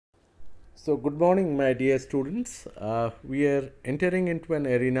So, good morning, my dear students. We are entering into an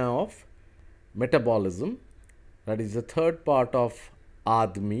arena of metabolism, that is the third part of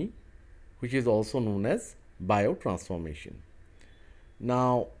ADME, which is also known as biotransformation.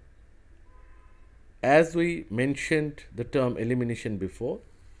 Now, as we mentioned the term elimination before,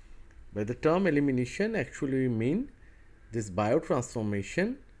 by the term elimination, actually we mean this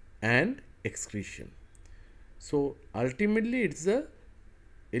biotransformation and excretion. So, ultimately, it's the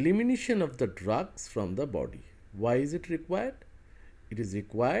elimination of the drugs from the body. Why is it required? It is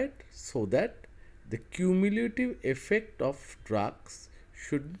required so that the cumulative effect of drugs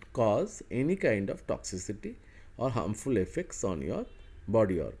shouldn't cause any kind of toxicity or harmful effects on your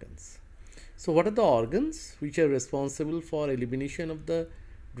body organs. So, what are the organs which are responsible for elimination of the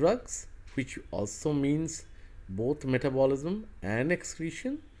drugs, which also means both metabolism and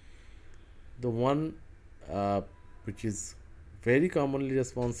excretion? The one which is very commonly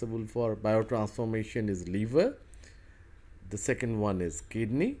responsible for biotransformation is liver. The second one is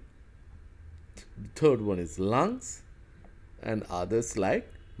kidney. The third one is lungs, and others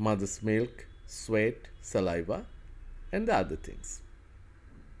like mother's milk, sweat, saliva, and the other things.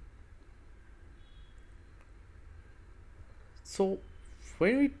 So,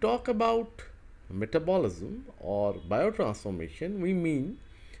 when we talk about metabolism or biotransformation, we mean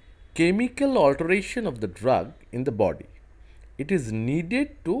chemical alteration of the drug in the body. It is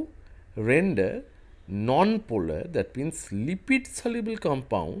needed to render non-polar, that means lipid soluble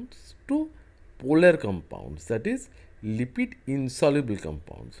compounds, to polar compounds, that is lipid insoluble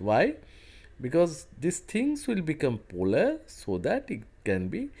compounds. Why? Because these things will become polar so that it can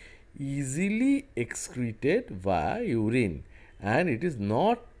be easily excreted via urine, and it is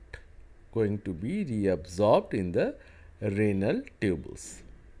not going to be reabsorbed in the renal tubules.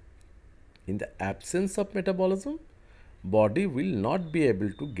 In the absence of metabolism, body will not be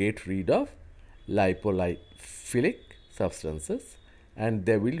able to get rid of lipophilic substances, and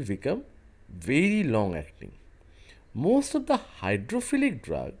they will become very long acting. Most of the hydrophilic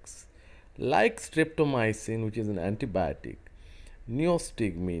drugs like streptomycin, which is an antibiotic,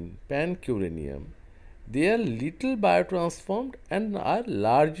 neostigmine, pancuronium, they are little biotransformed and are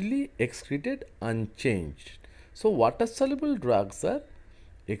largely excreted unchanged. So, water soluble drugs are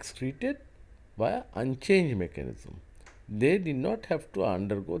excreted via unchanged mechanism. They did not have to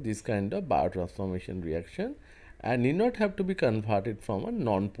undergo this kind of biotransformation reaction and need not have to be converted from a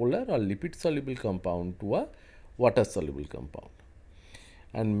non-polar or lipid soluble compound to a water soluble compound.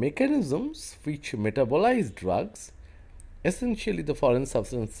 And mechanisms which metabolize drugs, essentially the foreign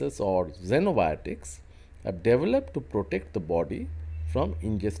substances or xenobiotics, have developed to protect the body from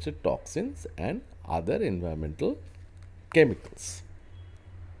ingested toxins and other environmental chemicals.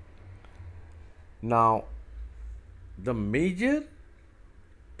 Now, the major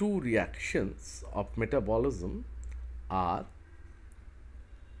two reactions of metabolism are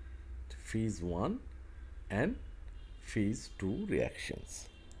phase 1 and phase 2 reactions.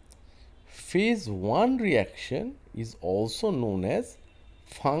 Phase 1 reaction is also known as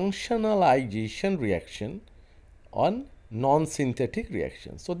functionalization reaction or non-synthetic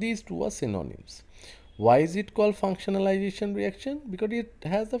reaction. So, these two are synonyms. Why is it called functionalization reaction? Because it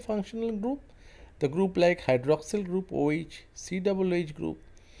has a functional group. The group like hydroxyl group OH, COOH group,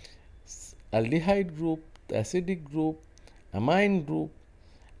 aldehyde group, the acidic group, amine group,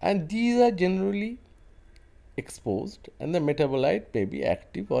 and these are generally exposed and the metabolite may be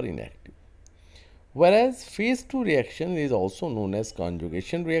active or inactive. Whereas phase 2 reaction is also known as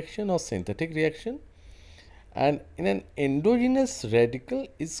conjugation reaction or synthetic reaction, and in an endogenous radical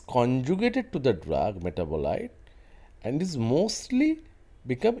is conjugated to the drug metabolite and is mostly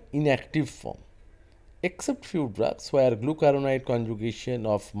become inactive form, except few drugs where glucuronide conjugation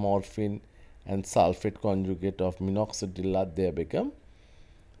of morphine and sulfate conjugate of minoxidil they become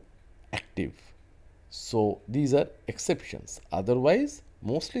active. So, these are exceptions. Otherwise,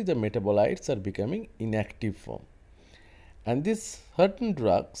 mostly the metabolites are becoming inactive form. And these certain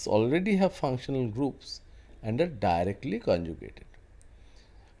drugs already have functional groups and are directly conjugated.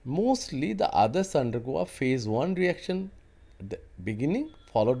 Mostly the others undergo a phase 1 reaction at the beginning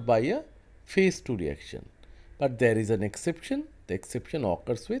followed by a phase 2 reaction. But there is an exception. The exception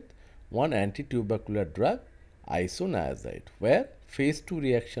occurs with one antitubercular drug, isoniazid, where phase 2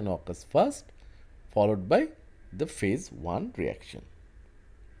 reaction occurs first followed by the phase 1 reaction.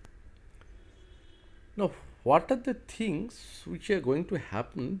 Now, what are the things which are going to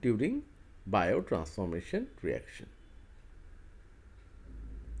happen during biotransformation reaction?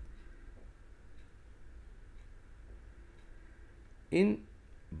 In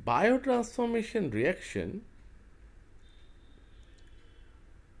biotransformation reaction,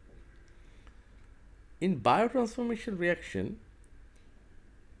 In biotransformation reaction,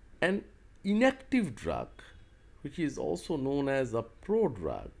 an inactive drug, which is also known as a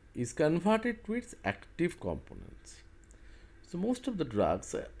prodrug, is converted to its active components. So most of the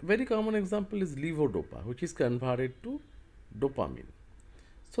drugs, a very common example is levodopa, which is converted to dopamine.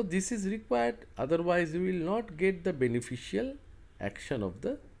 So this is required, otherwise you will not get the beneficial action of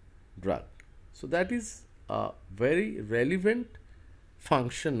the drug. So that is a very relevant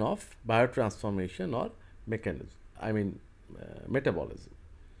function of biotransformation or mechanism, metabolism.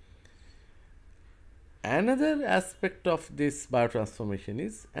 Another aspect of this biotransformation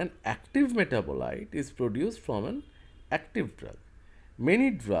is an active metabolite is produced from an active drug.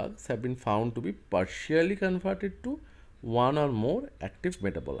 Many drugs have been found to be partially converted to one or more active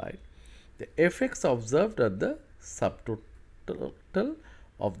metabolite. The effects observed are the subtotal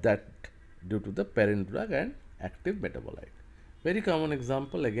of that due to the parent drug and active metabolite. Very common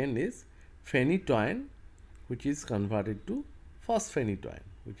example again is phenytoin, which is converted to phosphanytoin,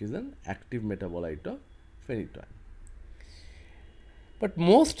 which is an active metabolite of phenytoin. But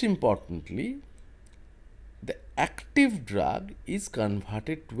most importantly, the active drug is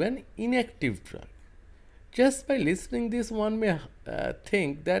converted to an inactive drug. Just by listening this, one may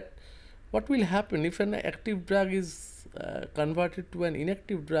think that what will happen if an active drug is converted to an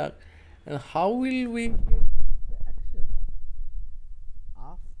inactive drug, and how will we get the action?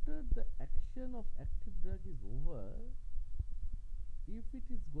 After the action of active drug is over, if it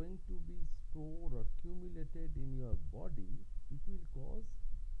is going to be stored or accumulated in your body, it will cause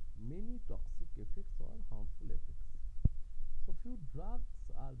many toxic effects or harmful effects. So few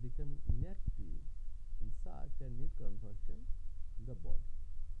drugs are becoming inactive in such and need conversion in the body.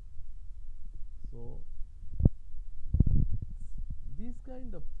 So these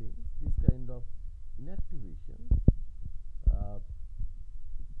kind of things, these kind of inactivations,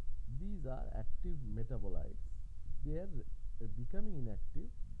 these are active metabolites. They are becoming inactive,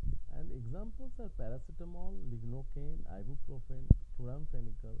 and examples are paracetamol, lignocaine, ibuprofen,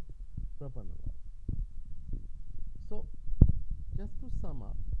 chloramphenicol, propranolol. So just to sum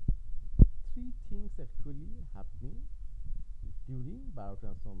up, three things actually happening during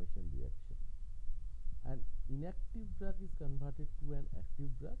biotransformation reaction. An inactive drug is converted to an active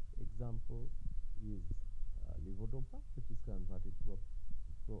drug. Example is levodopa, which is converted to a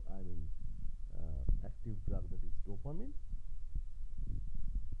active drug, that is dopamine.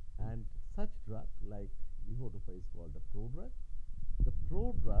 And such drug like levodopa is called a prodrug. The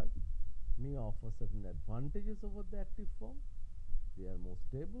prodrug may offer certain advantages over the active form. They are more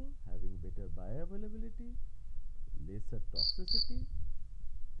stable, having better bioavailability, lesser toxicity,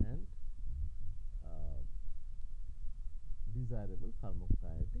 and desirable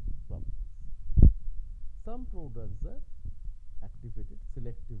pharmacokinetic properties. Some prodrugs are activated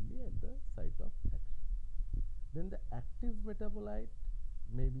selectively at the site of action. Then the active metabolite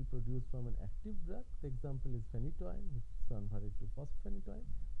may be produced from an active drug. The example is phenytoin, which is converted to phosphanytoin.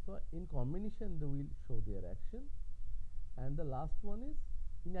 So in combination they will show their action. And the last one is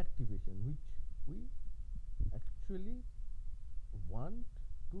inactivation, which we actually want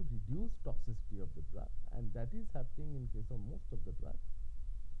to reduce toxicity of the drug, and that is happening in case of most of the drugs.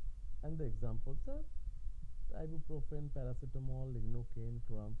 And the examples are ibuprofen, paracetamol, lignocaine,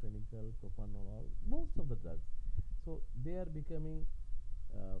 chloramphenicol, propranolol, most of the drugs. So they are becoming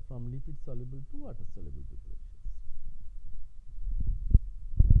from lipid soluble to water soluble preparations.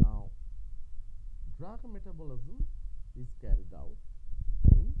 Now, drug metabolism is carried out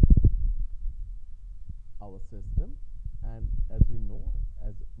in our system, and as we know,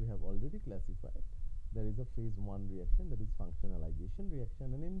 as we have already classified, there is a phase 1 reaction, that is functionalization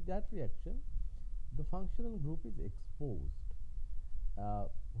reaction, and in that reaction the functional group is exposed,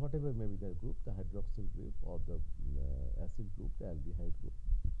 whatever may be the group, the hydroxyl group or the acid group, the aldehyde group.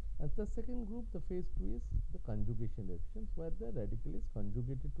 And the second group, the phase 2, is the conjugation reactions, where the radical is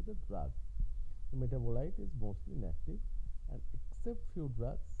conjugated to the drug. The metabolite is mostly inactive, and except few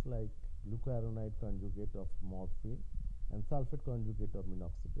drugs like glucuronide conjugate of morphine and sulfate conjugate of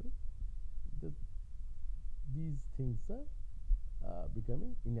minoxidil, these things are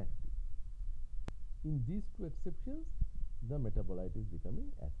becoming inactive. In these two exceptions, the metabolite is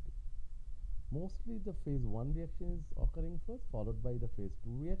becoming active. Mostly the phase 1 reaction is occurring first, followed by the phase 2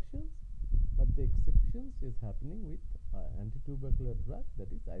 reactions, but the exceptions is happening with antitubercular drug,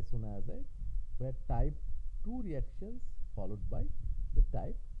 that is isoniazid, where type 2 reactions followed by the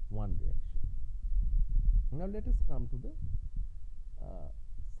type 1 reaction. Now let us come to the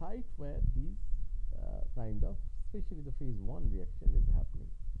site where these kind of, especially the phase 1 reaction is happening.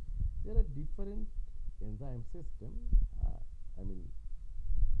 There are different enzyme system,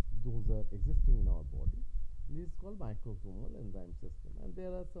 those are existing in our body. This is called microsomal enzyme system, and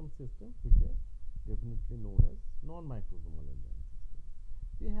there are some systems which are definitely known as non-microsomal enzyme systems.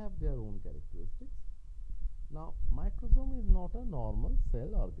 They have their own characteristics. Now, microsome is not a normal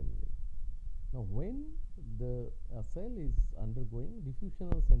cell organelle. Now, when the cell is undergoing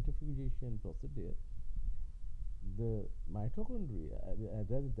diffusional centrifugation procedure, the mitochondria,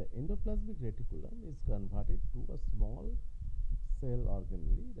 the endoplasmic reticulum, is converted to a small cell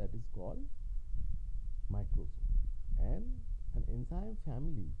organelle that is called microsome, and an enzyme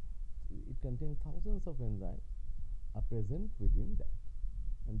family, it contains thousands of enzymes, are present within that,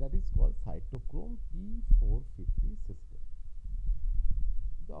 and that is called cytochrome P450 system.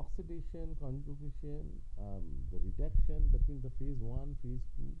 The oxidation, conjugation, the reduction, that means the phase 1, phase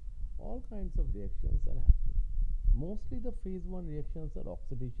 2, all kinds of reactions are happening. Mostly the phase 1 reactions are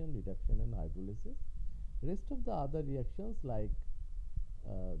oxidation, reduction and hydrolysis. Rest of the other reactions like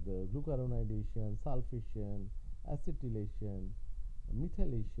the glucuronidation, sulfation, acetylation,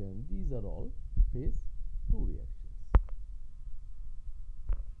 methylation, these are all phase 2 reactions.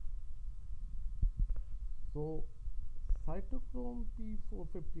 So, cytochrome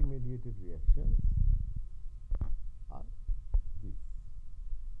P450 mediated reactions are these.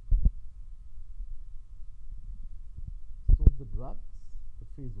 So, the drugs, the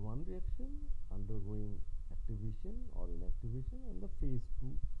phase 1 reaction undergoing activation or inactivation, and the phase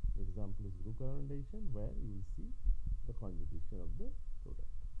 2 example is glucuronidation, where you will see the conjugation of the product,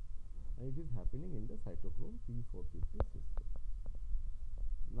 and it is happening in the cytochrome P450 system.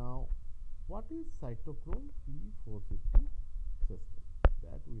 Now, what is cytochrome P450 system?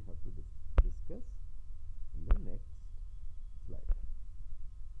 That we have to discuss in the next slide.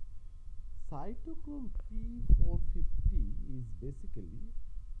 Cytochrome P450 is basically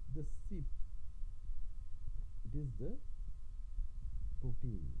the CYP. It is the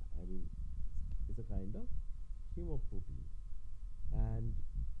protein. I mean, it's a kind of hemoprotein, and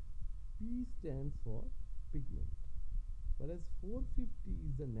P stands for pigment. Whereas 450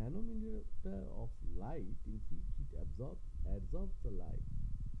 is the nanometer of light in which it absorbs the light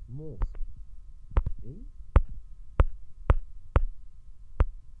most in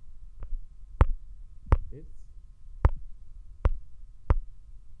its.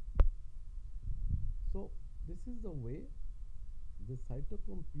 So this is the way the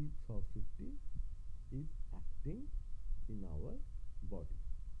cytochrome P450 is acting in our body,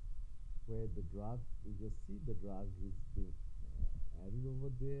 where the drug, you just see the drug is being added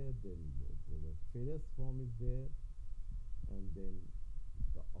over there, then the ferrous form is there, and then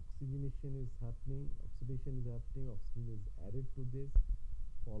the oxidation is happening, oxidation is added to this,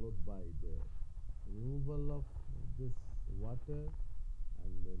 followed by the removal of this water,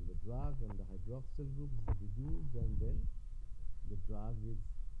 and then the drug and the hydroxyl group is reduced, and then the drug is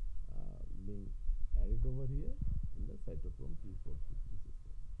being added over here in the cytochrome P450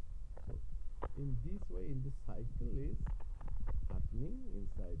 system. So, in this way, in this cycle is happening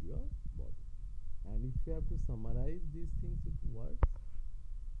inside your body. And if you have to summarize these things into words,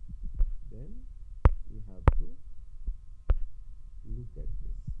 then you have to look at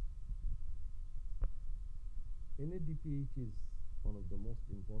this. NADPH is one of the most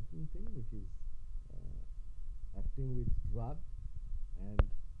important thing, which is acting with drug and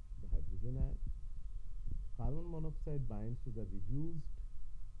the hydrogen ion. Carbon monoxide binds to the reduced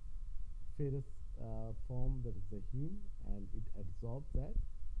ferrous form, that is the heme, and it absorbs that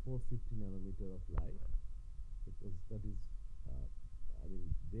 450 nanometer of light, because that is I mean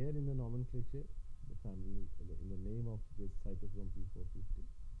there in the nomenclature, the family, in the name of this cytochrome P450.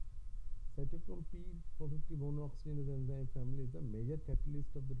 Cytochrome P450 monooxygenase enzyme family is the major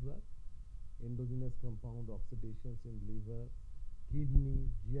catalyst of the drug. Endogenous compound oxidations in liver, kidney,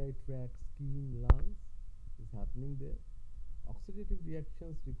 GI tract, skin, lungs is happening there. Oxidative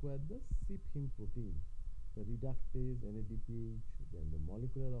reactions require the CYP heme protein, the reductase, NADPH, then the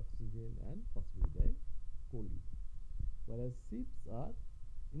molecular oxygen and phosphatidylcholine. Whereas CYPs are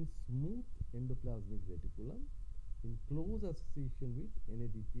in smooth endoplasmic reticulum in close association with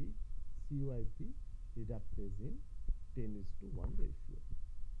NADPH, CYP reductase in 10:1 ratio.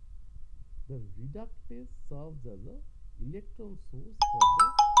 The reductase serves as a electron source for the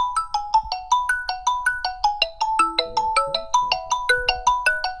reaction cycle.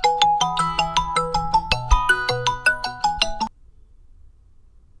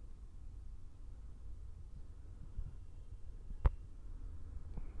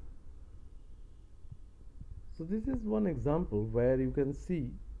 So this is one example where you can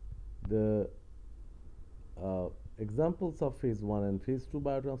see the examples of phase 1 and phase 2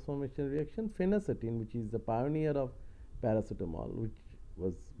 biotransformation reaction. Phenacetin, which is the pioneer of paracetamol, which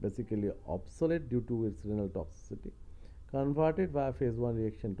was basically obsolete due to its renal toxicity, converted via phase 1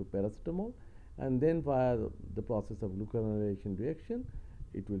 reaction to paracetamol, and then via the process of glucuronidation reaction,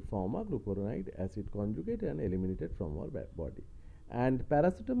 it will form a glucuronide acid conjugate and eliminate it from our body. And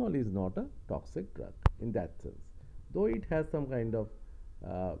paracetamol is not a toxic drug in that sense, though it has some kind of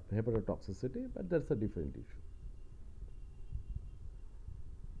hepatotoxicity, but that's a different issue.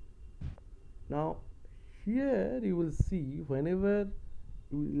 Now, here you will see whenever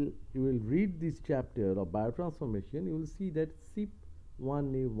you will read this chapter of biotransformation, you will see that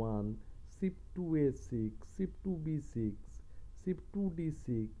CYP1A1, CYP2A6, CYP2B6,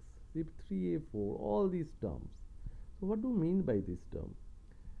 CYP2D6, CYP3A4, all these terms. So, what do you mean by this term?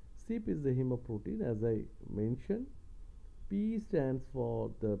 CYP is the hemoprotein, as I mentioned. P stands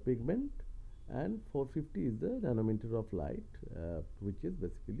for the pigment, and 450 is the nanometer of light, which is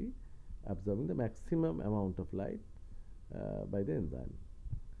basically absorbing the maximum amount of light by the enzyme.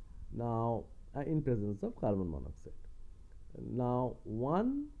 Now, in presence of carbon monoxide. Now,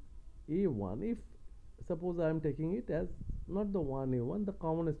 1A1, if suppose I am taking it as not the 1A1, the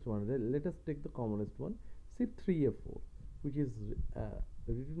commonest one, let us take the commonest one, CYP3A4, which is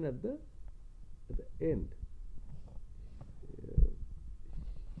written at the end.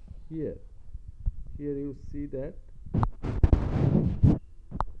 Here you see that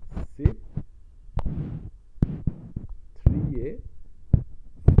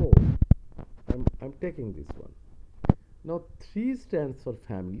CYP3A4. I'm taking this one. Now 3 stands for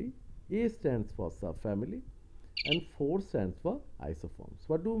family, A stands for subfamily, and 4 stands for isoforms.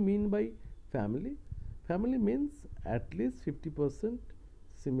 What do you mean by family? Family means at least 50%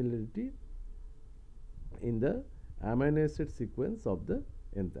 similarity in the amino acid sequence of the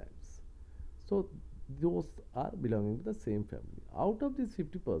enzymes. So those are belonging to the same family. Out of this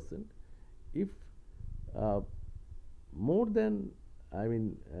 50%, if more than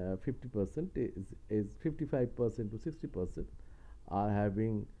 50% is 55% to 60% are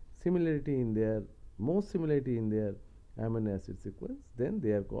having similarity in their similarity in their amino acid sequence, then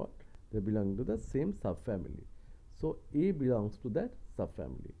they belong to the same subfamily. So A belongs to that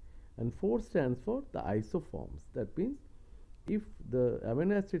subfamily, and 4 stands for the isoforms. That means if the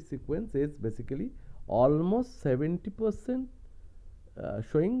amino acid sequence is basically almost 70%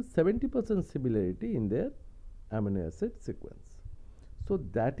 showing 70% similarity in their amino acid sequence. So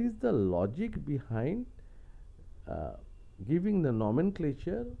that is the logic behind giving the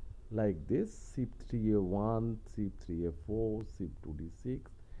nomenclature like this: CYP3A1, CYP3A4, CYP2D6,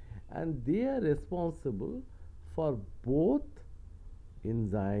 and they are responsible for both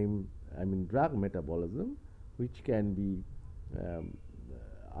enzyme, drug metabolism, which can be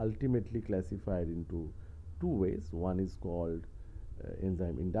ultimately classified into 2 ways. One is called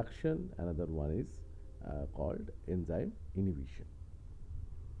enzyme induction, another one is called enzyme inhibition.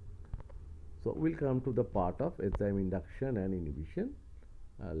 So we'll come to the part of enzyme induction and inhibition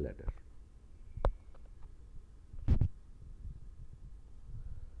later.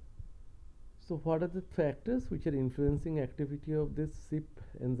 So what are the factors which are influencing activity of this CYP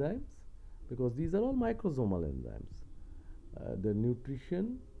enzymes? Because these are all microsomal enzymes. The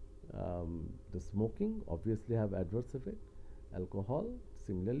nutrition, the smoking obviously have adverse effect. Alcohol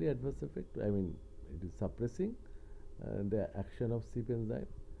similarly adverse effect. It is suppressing the action of CYP enzyme.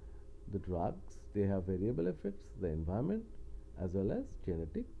 The drugs, they have variable effects. The environment as well as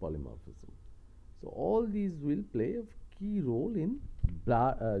genetic polymorphism. So all these will play a key role in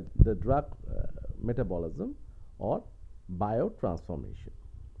the drug metabolism or biotransformation.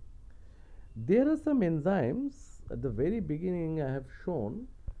 There are some enzymes at the very beginning I have shown,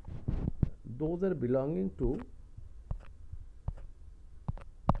 those are belonging to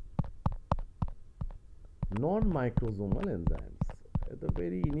non-microsomal enzymes. At the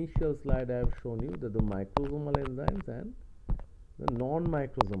very initial slide I have shown you that the microsomal enzymes and the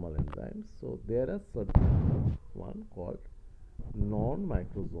non-microsomal enzymes. So there are certain one called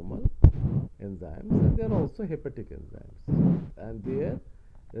non-microsomal enzymes, and they are also hepatic enzymes, and they are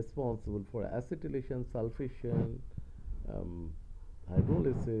responsible for acetylation, sulfation,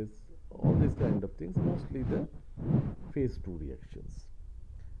 hydrolysis, all these kind of things, mostly the phase 2 reactions.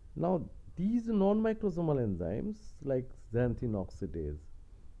 Now these non-microsomal enzymes like xanthine oxidase,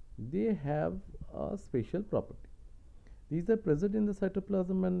 they have a special property. These are present in the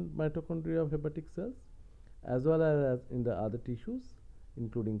cytoplasm and mitochondria of hepatic cells as well as in the other tissues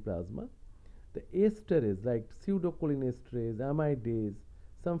including plasma. The esterase like pseudocholinesterase, amidase,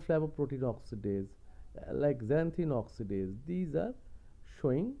 some flavoprotein oxidase like xanthine oxidase, these are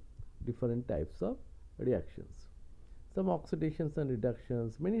showing different types of reactions. Some oxidations and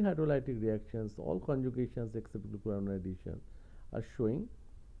reductions, many hydrolytic reactions, all conjugations except glucuronidation are showing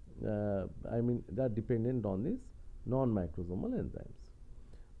they are dependent on these non-microsomal enzymes.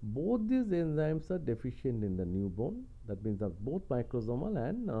 Both these enzymes are deficient in the newborn. That means that both microsomal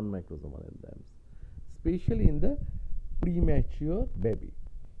and non-microsomal enzymes, especially in the premature baby,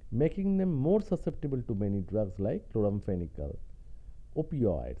 making them more susceptible to many drugs like chloramphenicol,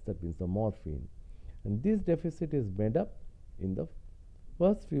 opioids, that means the morphine. And this deficit is made up in the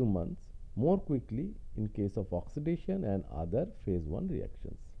first few months more quickly in case of oxidation and other phase 1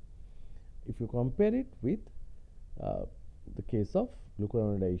 reactions. If you compare it with the case of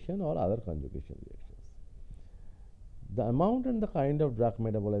glucuronidation or other conjugation reactions. The amount and the kind of drug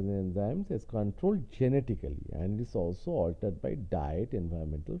metabolizing enzymes is controlled genetically and is also altered by diet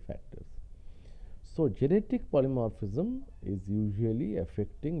environmental factors. So, genetic polymorphism is usually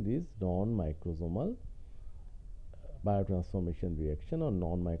affecting this non-microsomal biotransformation reaction or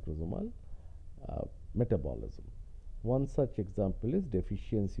non-microsomal metabolism. One such example is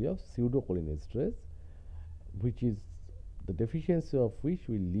deficiency of pseudocholinesterase, which is the deficiency of which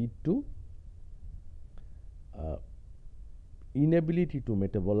will lead to inability to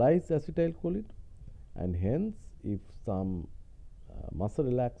metabolize acetylcholine, and hence if some muscle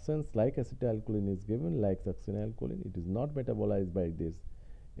relaxants like acetylcholine is given, like succinylcholine, it is not metabolized by this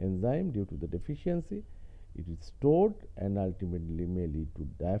enzyme due to the deficiency. It is stored and ultimately may lead to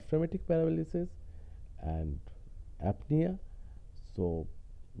diaphragmatic paralysis and apnea. So,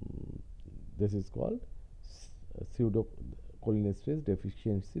 this is called pseudocholinesterase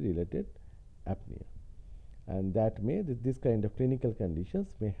deficiency related apnea, and that may this kind of clinical conditions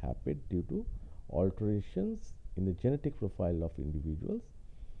may happen due to alterations in the genetic profile of individuals.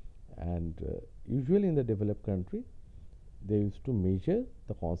 And usually in the developed country they used to measure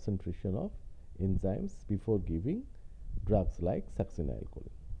the concentration of enzymes before giving drugs like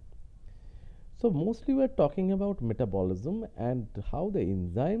succinylcholine. So, mostly we are talking about metabolism and how the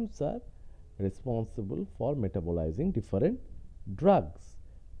enzymes are responsible for metabolizing different drugs,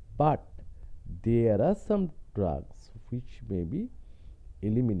 but there are some drugs which may be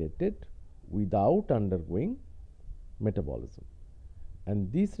eliminated without undergoing metabolism,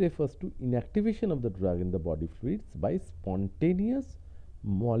 and this refers to inactivation of the drug in the body fluids by spontaneous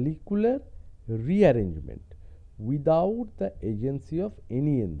molecular rearrangement without the agency of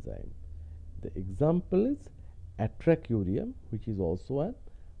any enzyme. The example is atracurium, which is also a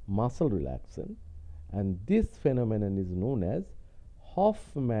muscle relaxant, and this phenomenon is known as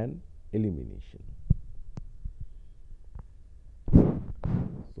Hoffmann elimination.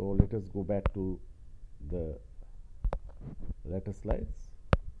 So, let us go back to the later slides.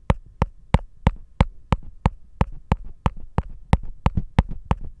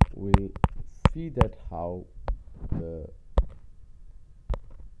 We will see that how the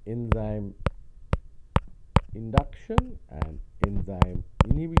enzyme induction and enzyme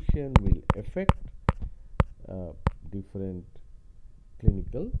inhibition will affect different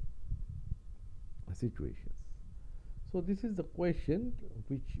clinical situations. So, this is the question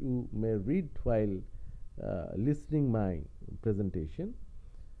which you may read while listening my presentation.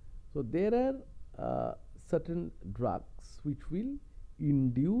 So, there are certain drugs which will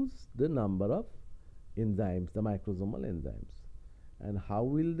induce the number of enzymes, the microsomal enzymes, and how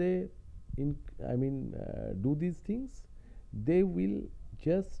will they do these things? They will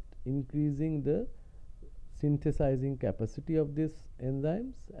just increasing the synthesizing capacity of these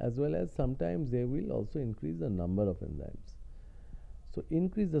enzymes, as well as sometimes they will also increase the number of enzymes. So,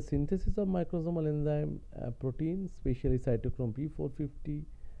 increase the synthesis of microsomal enzyme proteins, especially cytochrome P450,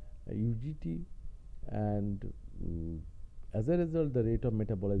 UGT, and as a result the rate of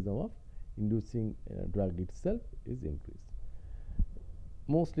metabolism of inducing drug itself is increased.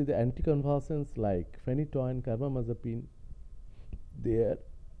 Mostly the anticonvulsants like phenytoin, carbamazepine, they are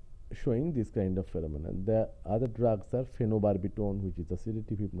showing this kind of phenomenon. The other drugs are phenobarbital, which is a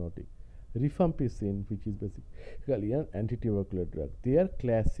sedative hypnotic, rifampicin, which is basically an antitubercular drug. They are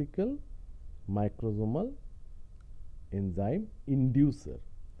classical microsomal enzyme inducer,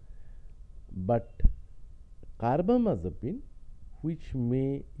 but carbamazepine, which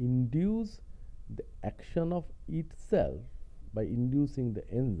may induce the action of itself by inducing the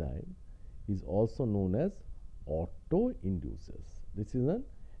enzyme, is also known as autoinducers. This is an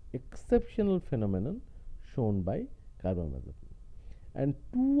exceptional phenomenon shown by carbamazepine, and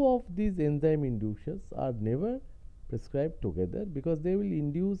two of these enzyme inducers are never prescribed together because they will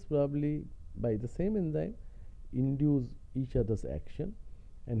induce probably by the same enzyme induce each other's action,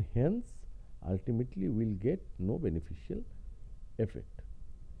 and hence ultimately will get no beneficial effect.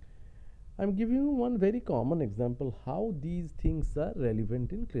 I am giving you one very common example how these things are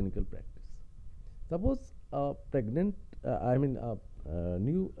relevant in clinical practice. Suppose a pregnant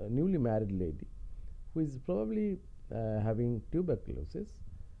newly married lady who is probably having tuberculosis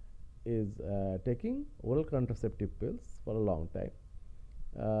is taking oral contraceptive pills for a long time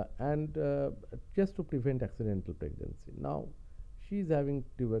and just to prevent accidental pregnancy. Now, she is having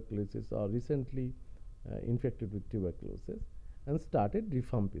tuberculosis or recently infected with tuberculosis and started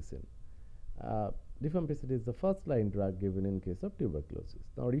rifampicin. Uh, Rifampicin is the first line drug given in case of tuberculosis.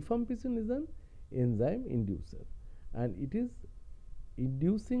 Now, rifampicin is an enzyme inducer and it is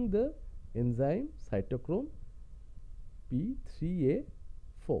inducing the enzyme cytochrome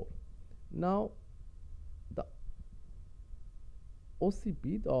P3A4. Now, the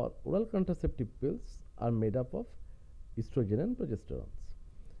OCP or oral contraceptive pills are made up of estrogen and progesterones.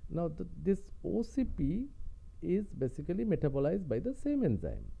 Now, this OCP is basically metabolized by the same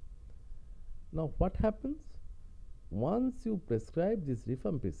enzyme. Now, what happens? Once you prescribe this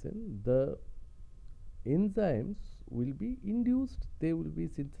rifampicin, the enzymes will be induced, they will be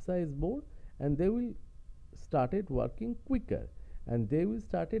synthesized more and they will started working quicker and they will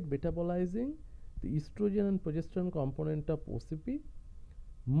started metabolizing the estrogen and progesterone component of OCP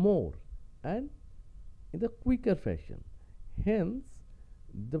more and in the quicker fashion. Hence,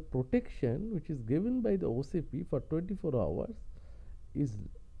 the protection which is given by the OCP for 24 hours is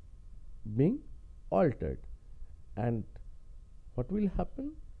being altered, and what will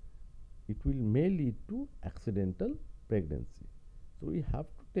happen? It will may lead to accidental pregnancy. So, we have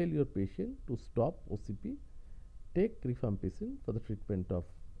to tell your patient to stop OCP, take rifampicin for the treatment of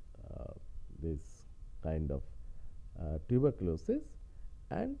this kind of tuberculosis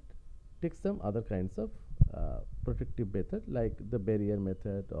and take some other kinds of protective method like the barrier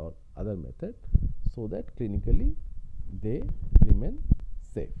method or other method so that clinically they remain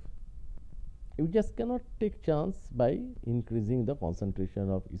safe. You just cannot take chance by increasing the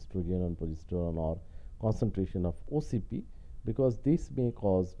concentration of estrogen and progesterone or concentration of OCP because this may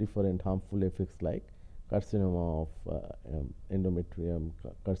cause different harmful effects like carcinoma of endometrium,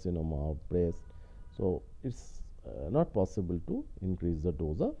 carcinoma of breast. So, it is not possible to increase the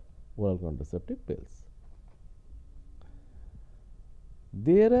dose of oral contraceptive pills.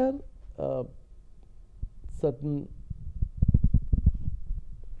 There are certain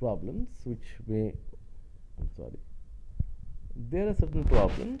problems which may there are certain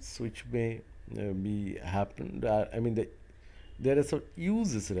problems which may be happened. There are some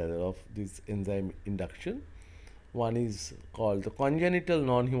uses rather of this enzyme induction. One is called the congenital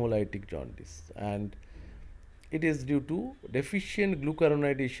non-hemolytic jaundice, and it is due to deficient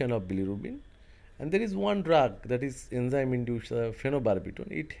glucuronidation of bilirubin. And there is one drug that is enzyme induced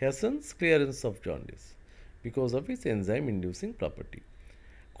phenobarbital. It hastens clearance of jaundice because of its enzyme inducing property.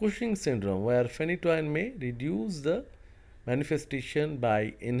 Cushing syndrome, where phenytoin may reduce the manifestation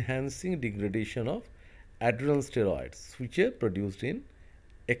by enhancing degradation of adrenal steroids, which are produced in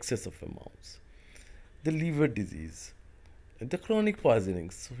excess of amounts. The liver disease, the chronic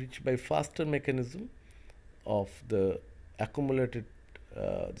poisonings, which by faster mechanism of the accumulated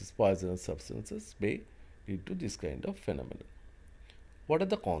these poisonous substances may lead to this kind of phenomenon. What are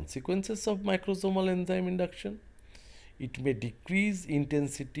the consequences of microsomal enzyme induction? It may decrease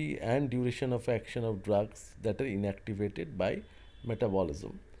intensity and duration of action of drugs that are inactivated by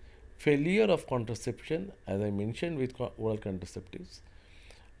metabolism. Failure of contraception, as I mentioned with oral contraceptives,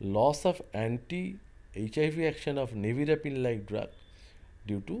 loss of anti-HIV action of nevirapine-like drug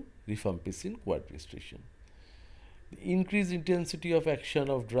due to rifampicin coadministration. The increased intensity of action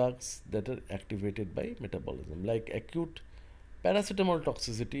of drugs that are activated by metabolism, like acute paracetamol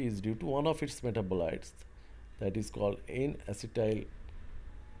toxicity is due to one of its metabolites, that is called N-acetyl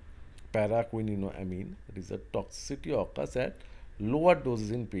paraquininoamine. It is a toxicity occurs at lower doses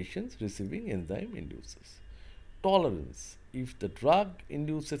in patients receiving enzyme inducers. Tolerance, if the drug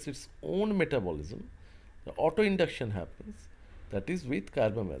induces its own metabolism, the autoinduction happens, that is with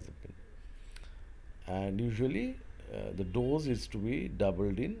carbamazepine, and usually the dose is to be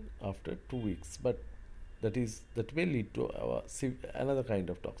doubled in after 2 weeks, but that may lead to another kind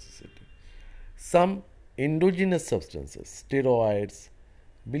of toxicity. Some endogenous substances, steroids,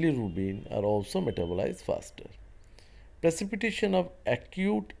 bilirubin are also metabolized faster. Precipitation of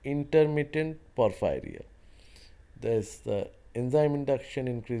acute intermittent porphyria. Thus, the enzyme induction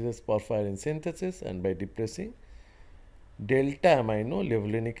increases porphyrin synthesis and by depressing delta amino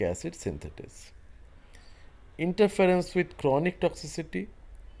levulinic acid synthesis. Interference with chronic toxicity,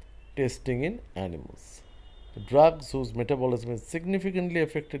 testing in animals. The drugs whose metabolism is significantly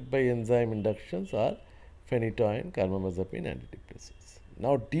affected by enzyme inductions are phenytoin, carbamazepine, antidepressants.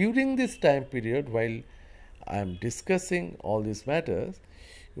 Now, during this time period, while I am discussing all these matters,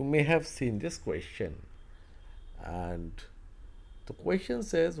 you may have seen this question, And the question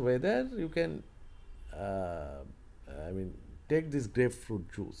says whether you can, uh, I mean, take this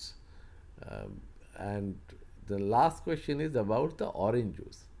grapefruit juice. Um, and the last question is about the orange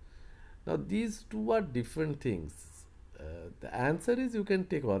juice. Now, these two are different things. The answer is you can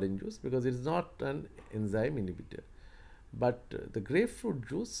take orange juice because it is not an enzyme inhibitor. But the grapefruit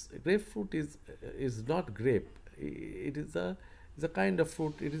juice, grapefruit is not grape. It is a kind of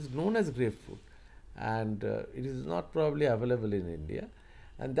fruit. It is known as grapefruit, and it is not probably available in India,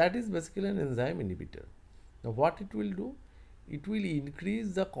 and that is basically an enzyme inhibitor. Now, what it will do? It will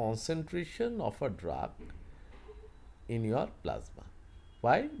increase the concentration of a drug in your plasma.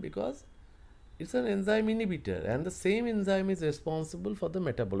 Why? Because it's an enzyme inhibitor, and the same enzyme is responsible for the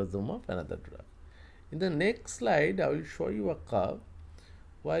metabolism of another drug. In the next slide, I will show you a curve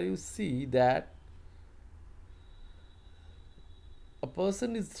where you see that a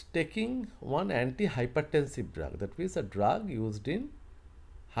person is taking one antihypertensive drug, that means a drug used in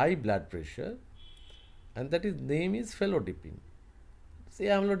high blood pressure, and that is name is felodipine. Say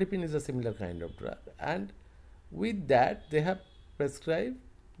amlodipine is a similar kind of drug, and with that they have prescribed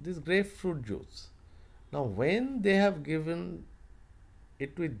this grapefruit juice. Now, when they have given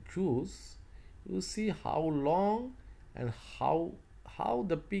it with juice, you see how long and how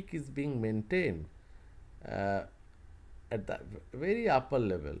the peak is being maintained uh, at the very upper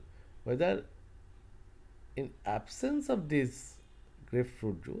level, whether in absence of this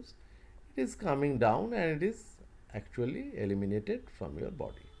grapefruit juice it is coming down and it is actually eliminated from your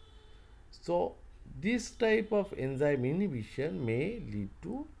body. So this type of enzyme inhibition may lead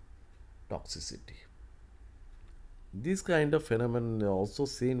to toxicity. This kind of phenomenon is also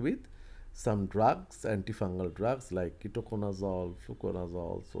seen with some drugs, antifungal drugs like ketoconazole,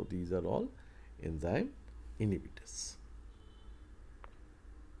 fluconazole. So these are all enzyme inhibitors.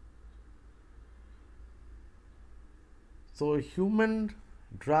 So human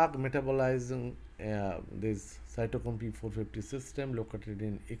drug metabolizing this cytochrome P450 system located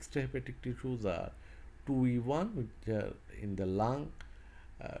in extrahepatic tissues are 2E1, which are in the lung,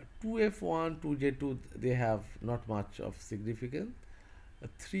 2F1, 2J2, they have not much of significance.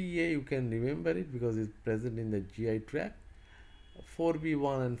 3A, you can remember it because it's present in the GI tract.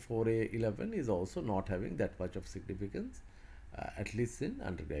 4B1 and 4A11 is also not having that much of significance, at least in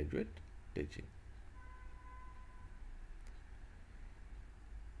undergraduate teaching.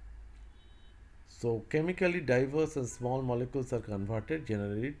 So chemically diverse and small molecules are converted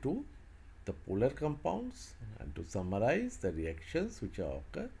generally to the polar compounds, and to summarize, the reactions which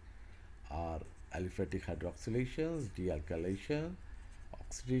occur are aliphatic hydroxylations, dealkylation,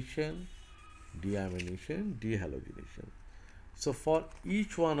 oxidation, deamination, dehalogenation. So for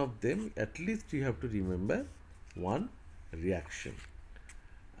each one of them, at least you have to remember one reaction,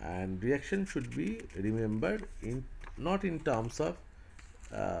 and reaction should be remembered in not in terms of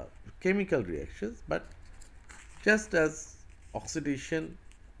chemical reactions, but just as oxidation,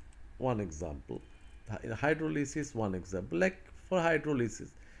 one example, hydrolysis, one example. Like for hydrolysis,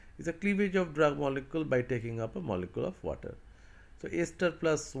 is a cleavage of drug molecule by taking up a molecule of water. So ester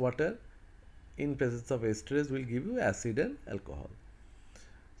plus water in presence of esterase will give you acid and alcohol.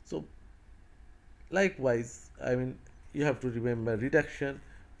 So likewise, I mean, you have to remember reduction,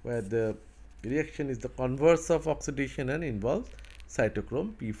 where the reaction is the converse of oxidation and involves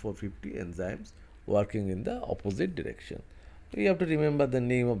cytochrome P450 enzymes working in the opposite direction. You have to remember the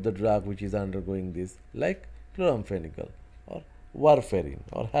name of the drug which is undergoing this, like chloramphenicol or warfarin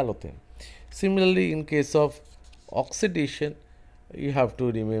or halothane. Similarly, in case of oxidation, you have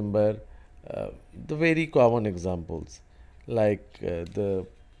to remember the very common examples like the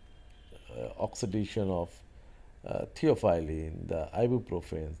oxidation of theophylline, the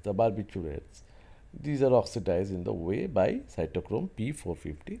ibuprofens, the barbiturates. These are oxidized in the way by cytochrome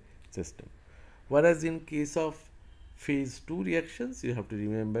P450 system. Whereas in case of phase 2 reactions, you have to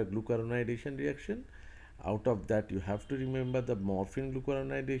remember glucuronidation reaction. Out of that, you have to remember the morphine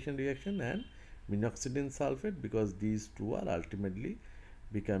glucuronidation reaction and minoxidil sulfate, because these two are ultimately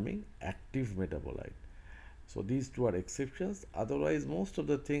becoming active metabolite. So these two are exceptions. Otherwise, most of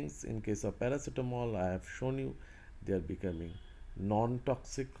the things in case of paracetamol, I have shown you, they are becoming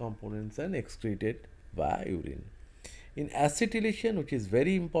non-toxic components and excreted via urine. In acetylation, which is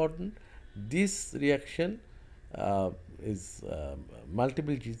very important, this reaction is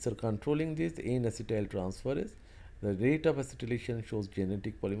multiple genes are controlling this N-acetyl transferase. The rate of acetylation shows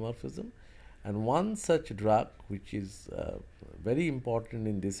genetic polymorphism, and one such drug which is very important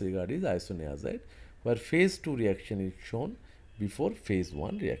in this regard is isoniazid, where phase 2 reaction is shown before phase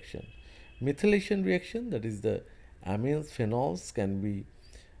 1 reaction. Methylation reaction, that is the amines phenols can be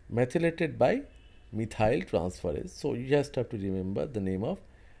methylated by methyl transferase. So you just have to remember the name of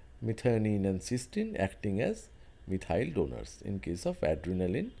methionine and cysteine acting as methyl donors in case of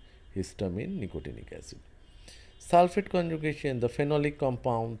adrenaline, histamine, nicotinic acid. Sulfate conjugation, the phenolic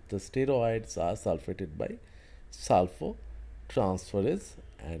compound, the steroids are sulfated by sulfotransferase,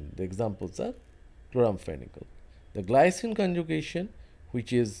 and the examples are chloramphenicol. The glycine conjugation,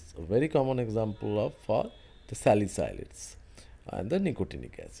 which is a very common example of for the salicylates and the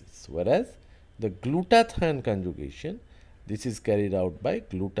nicotinic acids, whereas the glutathione conjugation, this is carried out by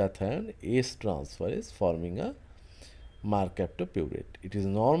glutathione ACE transferase forming a mercaptopurate. It is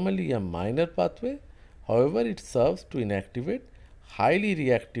normally a minor pathway, however, it serves to inactivate highly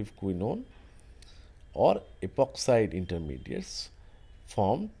reactive quinone or epoxide intermediates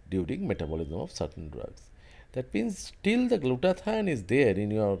formed during metabolism of certain drugs. That means till the glutathione is there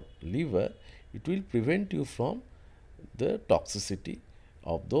in your liver, it will prevent you from the toxicity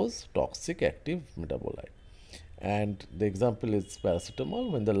of those toxic active metabolites. And the example is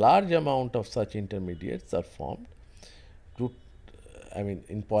paracetamol. When the large amount of such intermediates are formed,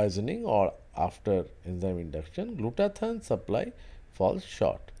 in poisoning or after enzyme induction, glutathione supply falls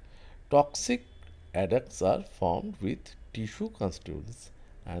short. Toxic adducts are formed with tissue constituents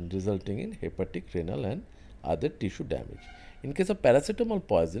and resulting in hepatic, renal and other tissue damage. In case of paracetamol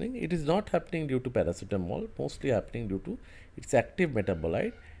poisoning, it is not happening due to paracetamol, mostly happening due to its active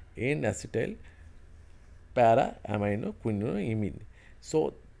metabolite N-acetyl para-aminoquinoamine.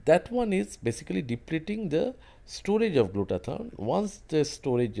 So that one is basically depleting the storage of glutathione. Once the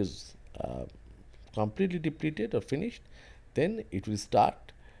storage is completely depleted or finished, then it will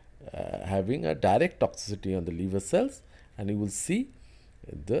start having a direct toxicity on the liver cells, and you will see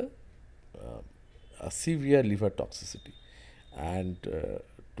the severe liver toxicity. And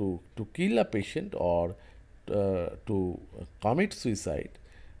to kill a patient or to commit suicide,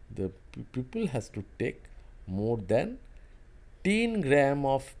 the people has to take more than 10 gram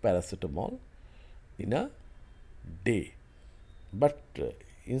of paracetamol in a day. But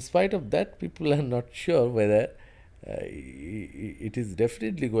in spite of that, people are not sure whether it is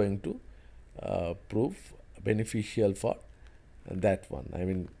definitely going to prove beneficial for that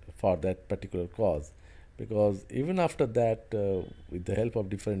one, for that particular cause, because even after that, with the help of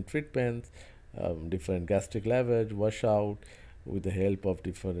different treatments, different gastric lavage, washout, with the help of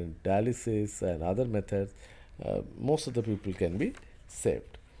different dialysis and other methods, most of the people can be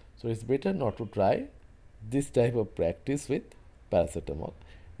saved. So it's better not to try this type of practice with paracetamol.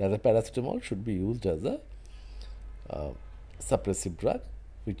 Rather, paracetamol should be used as a suppressive drug,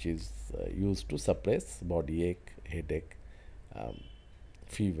 which is used to suppress body ache, headache,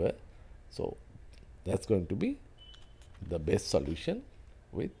 fever. So that's going to be the best solution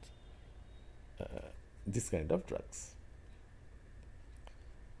with this kind of drugs.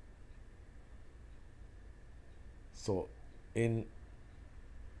 So with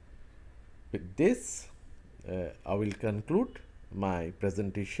this, I will conclude my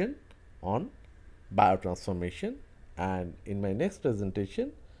presentation on biotransformation, and in my next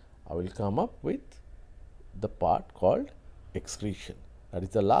presentation I will come up with the part called excretion. That is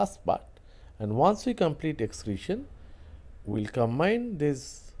the last part, and once we complete excretion, we will combine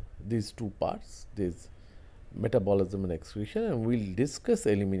these two parts, this metabolism and excretion, and we will discuss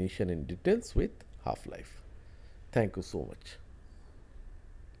elimination in details with half-life. Thank you so much.